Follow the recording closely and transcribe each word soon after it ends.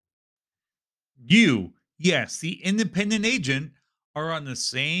Yes, the independent agent are on the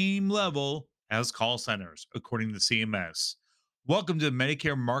same level as call centers, according to CMS. Welcome to the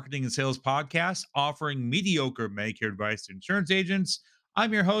Medicare Marketing and Sales Podcast, offering mediocre Medicare advice to insurance agents.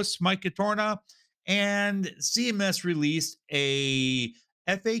 I'm your host, Mike Catorna, and CMS released a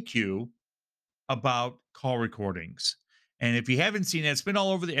FAQ about call recordings. And if you haven't seen it, it's been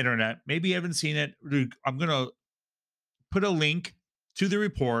all over the internet. Maybe you haven't seen it. I'm going to put a link to the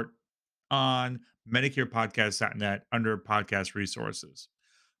report on MedicarePodcast.net under podcast resources.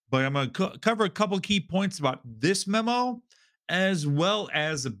 But I'm going to cover a couple key points about this memo, as well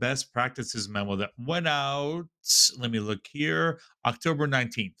as the best practices memo that went out. Let me look here, October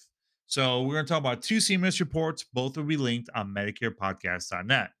 19th. So we're going to talk about two CMS reports. Both will be linked on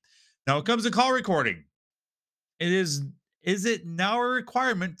MedicarePodcast.net. Now, it comes to call recording. It is it now a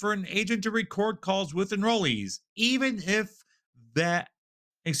requirement for an agent to record calls with enrollees, even if that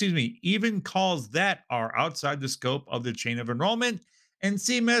even calls that are outside the scope of the chain of enrollment? And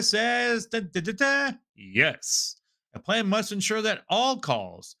CMS says, yes. A plan must ensure that all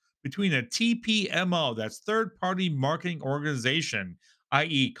calls between a TPMO, that's third party marketing organization,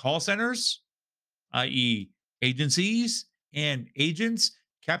 i.e., call centers, i.e., agencies and agents,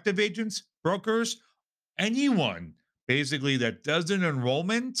 captive agents, brokers, anyone basically that does an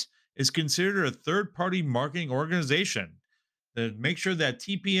enrollment is considered a third party marketing organization. To make sure that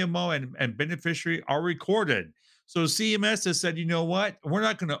TPMO and beneficiary are recorded. So CMS has said, you know what? We're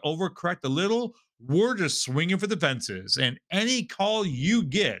not going to overcorrect a little. We're just swinging for the fences. And any call you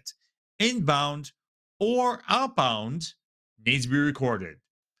get, inbound or outbound, needs to be recorded.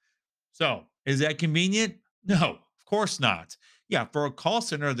 So, is that convenient? No, of course not. Yeah, for a call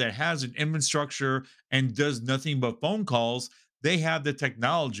center that has an infrastructure and does nothing but phone calls, they have the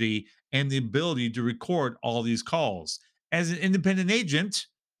technology and the ability to record all these calls. As an independent agent,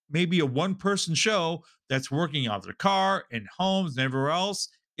 maybe a one person show that's working out their car and homes and everywhere else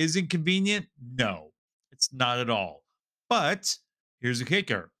is inconvenient. No, it's not at all. But here's the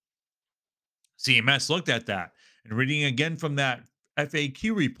kicker. CMS looked at that and reading again from that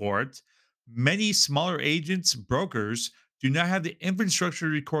FAQ report, many smaller agents, brokers do not have the infrastructure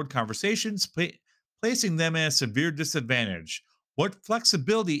to record conversations, placing them at a severe disadvantage. What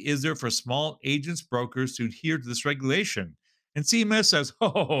flexibility is there for small agents, brokers to adhere to this regulation? And CMS says,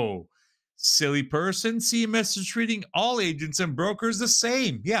 oh, silly person, CMS is treating all agents and brokers the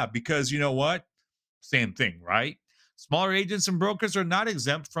same. Yeah, because you know what? Same thing, right? Smaller agents and brokers are not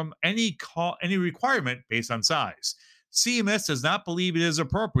exempt from any requirement based on size. CMS does not believe it is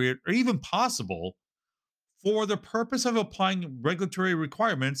appropriate or even possible for the purpose of applying regulatory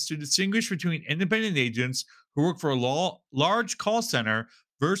requirements to distinguish between independent agents who work for a large call center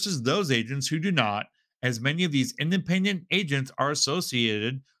versus those agents who do not, as many of these independent agents are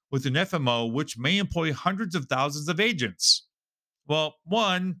associated with an FMO, which may employ hundreds of thousands of agents. Well,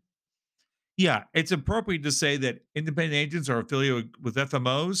 one, yeah, it's appropriate to say that independent agents are affiliated with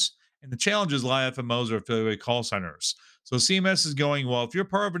FMOs, and the challenge is a lot of FMOs are affiliated with call centers. So CMS is going, well, if you're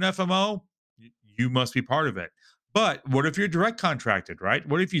part of an FMO, you must be part of it. But what if you're direct contracted, right?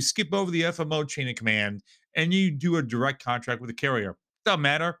 What if you skip over the FMO chain of command and you do a direct contract with a carrier? Doesn't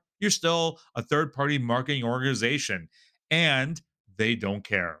matter. You're still a third party marketing organization, and they don't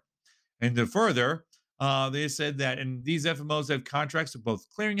care. And to further, they said that and these FMOs have contracts with both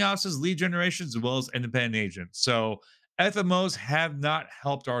clearinghouses, lead generations, as well as independent agents. So FMOs have not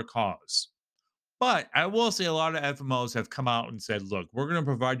helped our cause. But I will say a lot of FMOs have come out and said, look, we're going to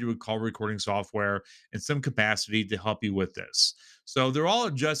provide you with call recording software in some capacity to help you with this. So they're all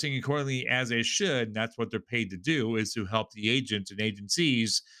adjusting accordingly as they should. And that's what they're paid to do is to help the agents and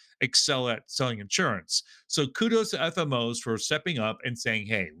agencies excel at selling insurance. So kudos to FMOs for stepping up and saying,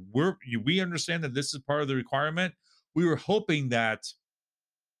 hey, we understand that this is part of the requirement. We were hoping that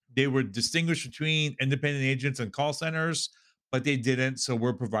they would distinguish between independent agents and call centers, but they didn't. So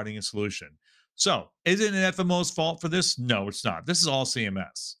we're providing a solution. So is it an FMO's fault for this? No, it's not. This is all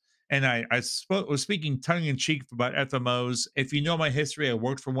CMS. And was speaking tongue in cheek about FMOs. If you know my history, I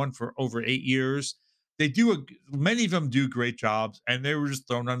worked for one for over 8 years. Many of them do great jobs, and they were just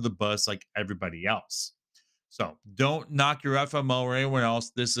thrown under the bus like everybody else. So don't knock your FMO or anyone else.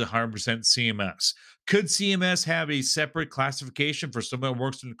 This is 100% CMS. Could CMS have a separate classification for someone that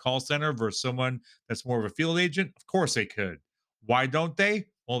works in a call center versus someone that's more of a field agent? Of course they could. Why don't they?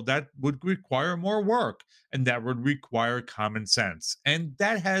 Well, that would require more work and that would require common sense. And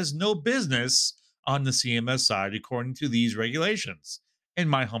that has no business on the CMS side, according to these regulations, in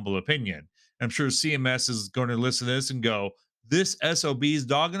my humble opinion. I'm sure CMS is going to listen to this and go, this SOB is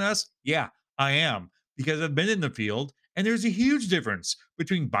dogging us. Yeah, I am because I've been in the field And there's a huge difference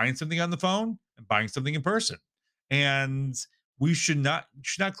between buying something on the phone and buying something in person. And we should not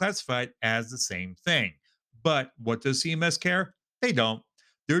classify it as the same thing. But what does CMS care? They don't.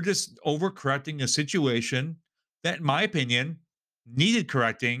 They're just overcorrecting a situation that, in my opinion, needed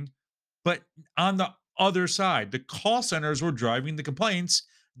correcting. But on the other side, the call centers were driving the complaints,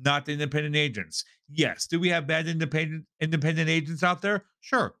 not the independent agents. Yes. Do we have bad independent agents out there?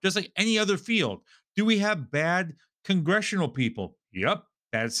 Sure. Just like any other field. Do we have bad congressional people? Yep.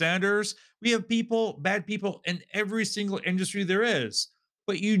 Bad senators. We have bad people in every single industry there is.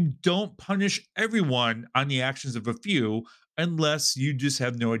 But you don't punish everyone on the actions of a few unless you just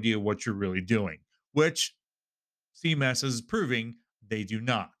have no idea what you're really doing, which CMS is proving they do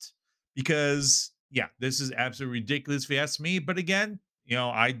not. Because, yeah, this is absolutely ridiculous if you ask me. But again,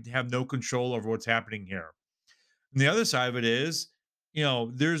 I have no control over what's happening here. And the other side of it is,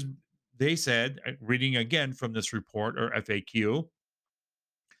 they said, reading again from this report or FAQ,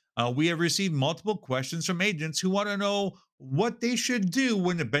 we have received multiple questions from agents who want to know what they should do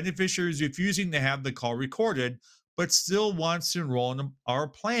when the beneficiary is refusing to have the call recorded, but still wants to enroll in our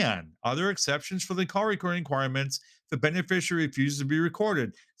plan. Are there exceptions for the call recording requirements if the beneficiary refuses to be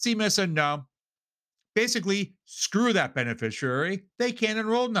recorded? CMS said no. Basically, screw that beneficiary. They can't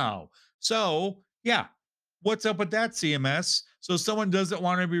enroll now. So, yeah, what's up with that, CMS? So, someone doesn't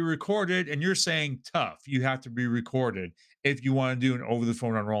want to be recorded, and you're saying tough, you have to be recorded if you want to do an over the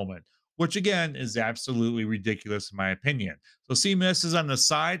phone enrollment, which again is absolutely ridiculous, in my opinion. So, CMS is on the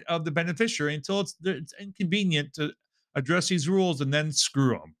side of the beneficiary until it's inconvenient to address these rules and then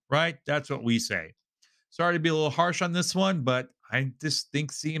screw them, right? That's what we say. Sorry to be a little harsh on this one, but I just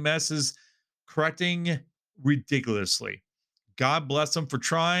think CMS is correcting ridiculously. God bless them for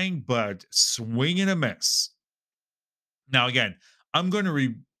trying, but swing and a miss. Now, again, I'm going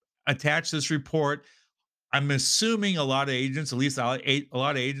to attach this report. I'm assuming a lot of agents, at least a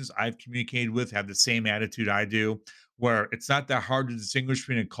lot of agents I've communicated with, have the same attitude I do, where it's not that hard to distinguish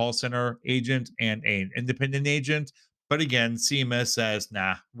between a call center agent and an independent agent. But again, CMS says,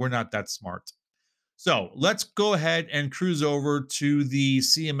 nah, we're not that smart. So let's go ahead and cruise over to the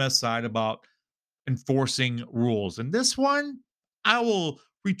CMS side about enforcing rules. And this one, I will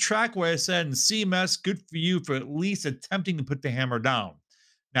retract what I said in CMS. Good for you for at least attempting to put the hammer down.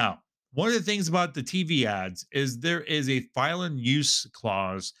 Now, one of the things about the TV ads is there is a file and use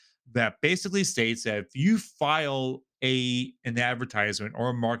clause that basically states that if you file an advertisement or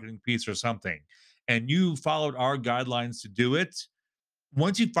a marketing piece or something, and you followed our guidelines to do it,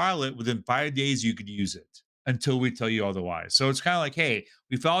 once you file it within 5 days, you could use it until we tell you otherwise. So it's kind of like, hey,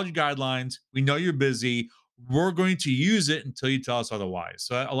 we followed your guidelines. We know you're busy. We're going to use it until you tell us otherwise.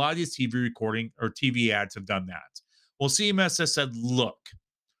 So a lot of these TV recording or TV ads have done that. Well, CMS has said, look,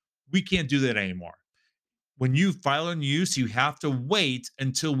 we can't do that anymore. When you file in use, you have to wait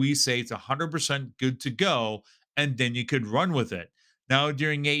until we say it's 100% good to go, and then you could run with it. Now,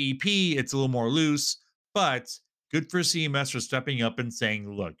 during AEP, it's a little more loose, but good for CMS for stepping up and saying,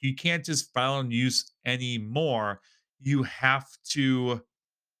 look, you can't just file in use anymore. You have to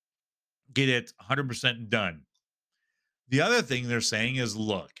get it 100% done. The other thing they're saying is,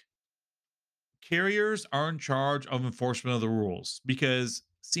 look, carriers are in charge of enforcement of the rules because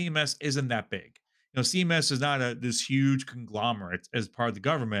CMS isn't that big. CMS is not this huge conglomerate as part of the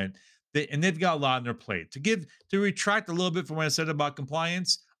government, and they've got a lot on their plate. To retract a little bit from what I said about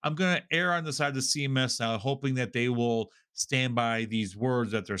compliance, I'm going to err on the side of CMS now, hoping that they will stand by these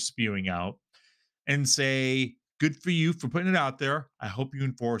words that they're spewing out and say, "Good for you for putting it out there. I hope you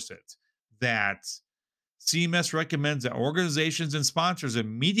enforce it." That CMS recommends that organizations and sponsors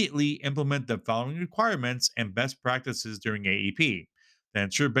immediately implement the following requirements and best practices during AEP. To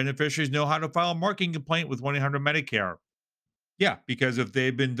ensure beneficiaries know how to file a marketing complaint with 1 800 Medicare. Yeah, because if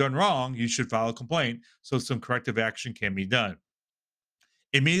they've been done wrong, you should file a complaint so some corrective action can be done.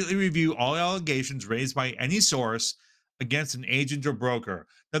 Immediately review all allegations raised by any source against an agent or broker.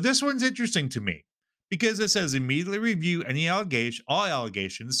 Now, this one's interesting to me because it says immediately review all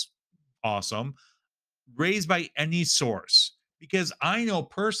allegations. Awesome, raised by any source, because I know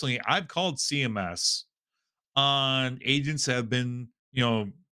personally I've called CMS on agents that have been,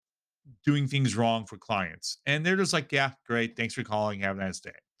 doing things wrong for clients. And they're just like, yeah, great. Thanks for calling. Have a nice day.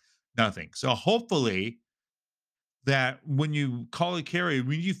 Nothing. So hopefully that when you call a carrier,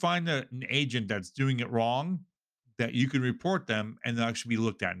 when you find an agent that's doing it wrong, that you can report them and they'll actually be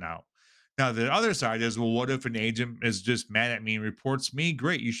looked at now. Now, the other side is, well, what if an agent is just mad at me and reports me?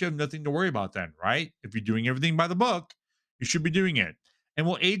 Great. You should have nothing to worry about then, right? If you're doing everything by the book, you should be doing it. And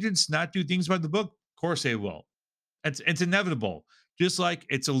will agents not do things by the book? Of course they will. It's inevitable. Just like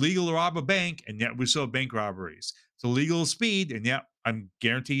it's illegal to rob a bank, and yet we still have bank robberies. It's illegal to speed, and yet I'm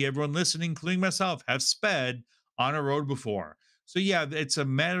guarantee everyone listening, including myself, have sped on a road before. So yeah, it's a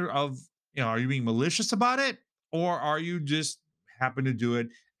matter of, are you being malicious about it, or are you just happen to do it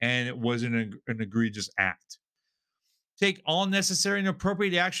and it wasn't an egregious act? Take all necessary and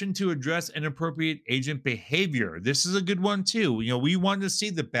appropriate action to address inappropriate agent behavior. This is a good one too. We wanted to see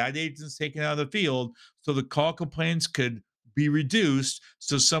the bad agents taken out of the field so the call complaints could be reduced.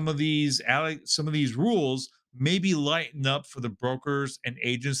 So some of these rules maybe lighten up for the brokers and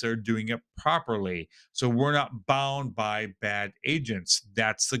agents that are doing it properly. So we're not bound by bad agents.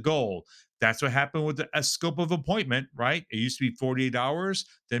 That's the goal. That's what happened with the scope of appointment, right? It used to be 48 hours,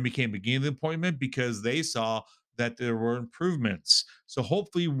 then became beginning of the appointment because they saw that there were improvements. So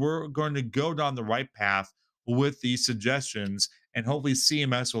hopefully we're going to go down the right path with these suggestions, and hopefully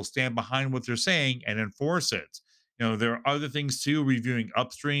CMS will stand behind what they're saying and enforce it. There are other things too, reviewing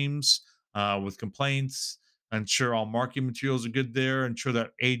upstreams with complaints, ensure all marketing materials are good there, ensure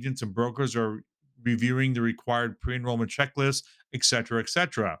that agents and brokers are reviewing the required pre-enrollment checklist, et cetera, et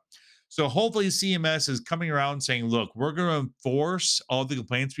cetera. So hopefully CMS is coming around saying, look, we're going to enforce all the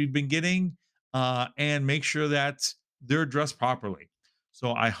complaints we've been getting and make sure that they're addressed properly.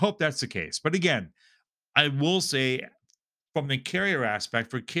 So I hope that's the case. But again, I will say from the carrier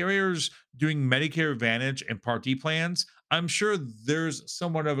aspect, for carriers doing Medicare Advantage and Part D plans, I'm sure there's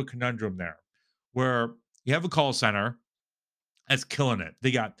somewhat of a conundrum there where you have a call center that's killing it.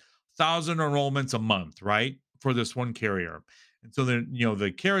 They got 1,000 enrollments a month, right? For this one carrier. And so then,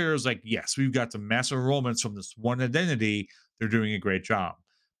 the carrier is like, yes, we've got some massive enrollments from this one identity. They're doing a great job.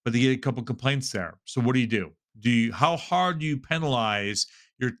 But they get a couple complaints there. So what do you do? How hard do you penalize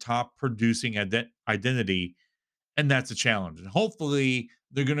your top producing identity? And that's a challenge. And hopefully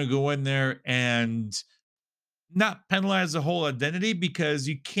they're going to go in there and not penalize the whole identity, because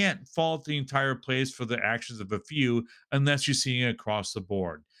you can't fault the entire place for the actions of a few unless you're seeing it across the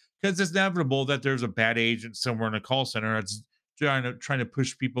board. Because it's inevitable that there's a bad agent somewhere in a call center that's trying to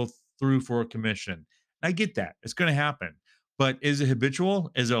push people through for a commission. I get that. It's going to happen. But is it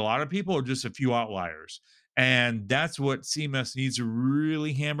habitual? Is it a lot of people or just a few outliers? And that's what CMS needs to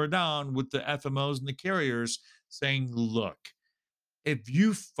really hammer down with the FMOs and the carriers, saying, look, if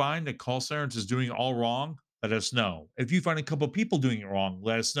you find a call center is doing it all wrong, let us know. If you find a couple of people doing it wrong,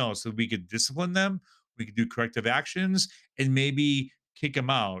 let us know so we could discipline them. We could do corrective actions and maybe kick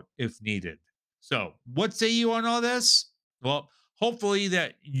them out if needed. So, what say you on all this? Well, hopefully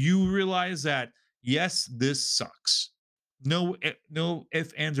that you realize that yes, this sucks. No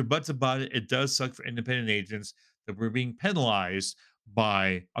if, ands, or buts about it. It does suck for independent agents that we're being penalized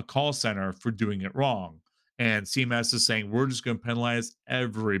by a call center for doing it wrong, and CMS is saying we're just going to penalize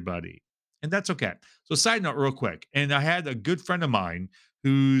everybody. And that's okay. So, side note, real quick. And I had a good friend of mine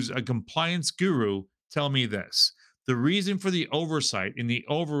who's a compliance guru tell me this. The reason for the oversight and the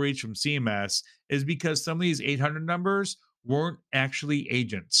overreach from CMS is because some of these 800 numbers weren't actually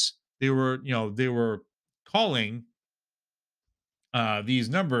agents. They were calling these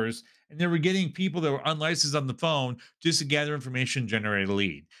numbers, and they were getting people that were unlicensed on the phone just to gather information, generate a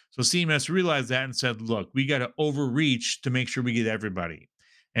lead. So CMS realized that and said, look, we got to overreach to make sure we get everybody.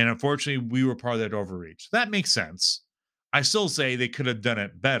 And unfortunately, we were part of that overreach. That makes sense. I still say they could have done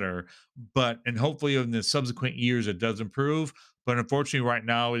it better, and hopefully in the subsequent years it does improve. But unfortunately, right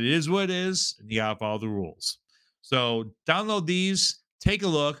now it is what it is, and you got to follow the rules. So download these, take a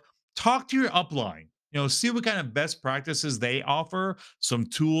look, talk to your upline. See what kind of best practices they offer, some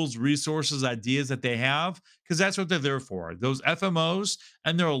tools, resources, ideas that they have, because that's what they're there for. Those FMOs,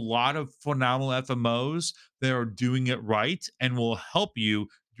 and there are a lot of phenomenal FMOs that are doing it right and will help you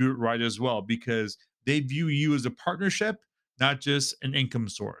do it right as well, because they view you as a partnership, not just an income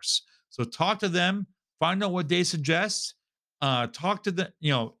source. So talk to them, find out what they suggest, talk to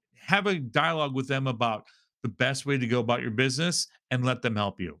them, have a dialogue with them about the best way to go about your business, and let them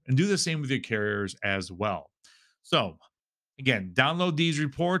help you. And do the same with your carriers as well. So, again, download these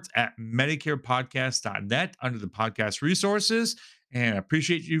reports at MedicarePodcast.net under the podcast resources. And I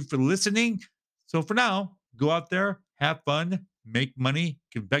appreciate you for listening. So, for now, go out there, have fun, make money,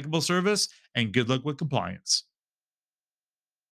 give impeccable service, and good luck with compliance.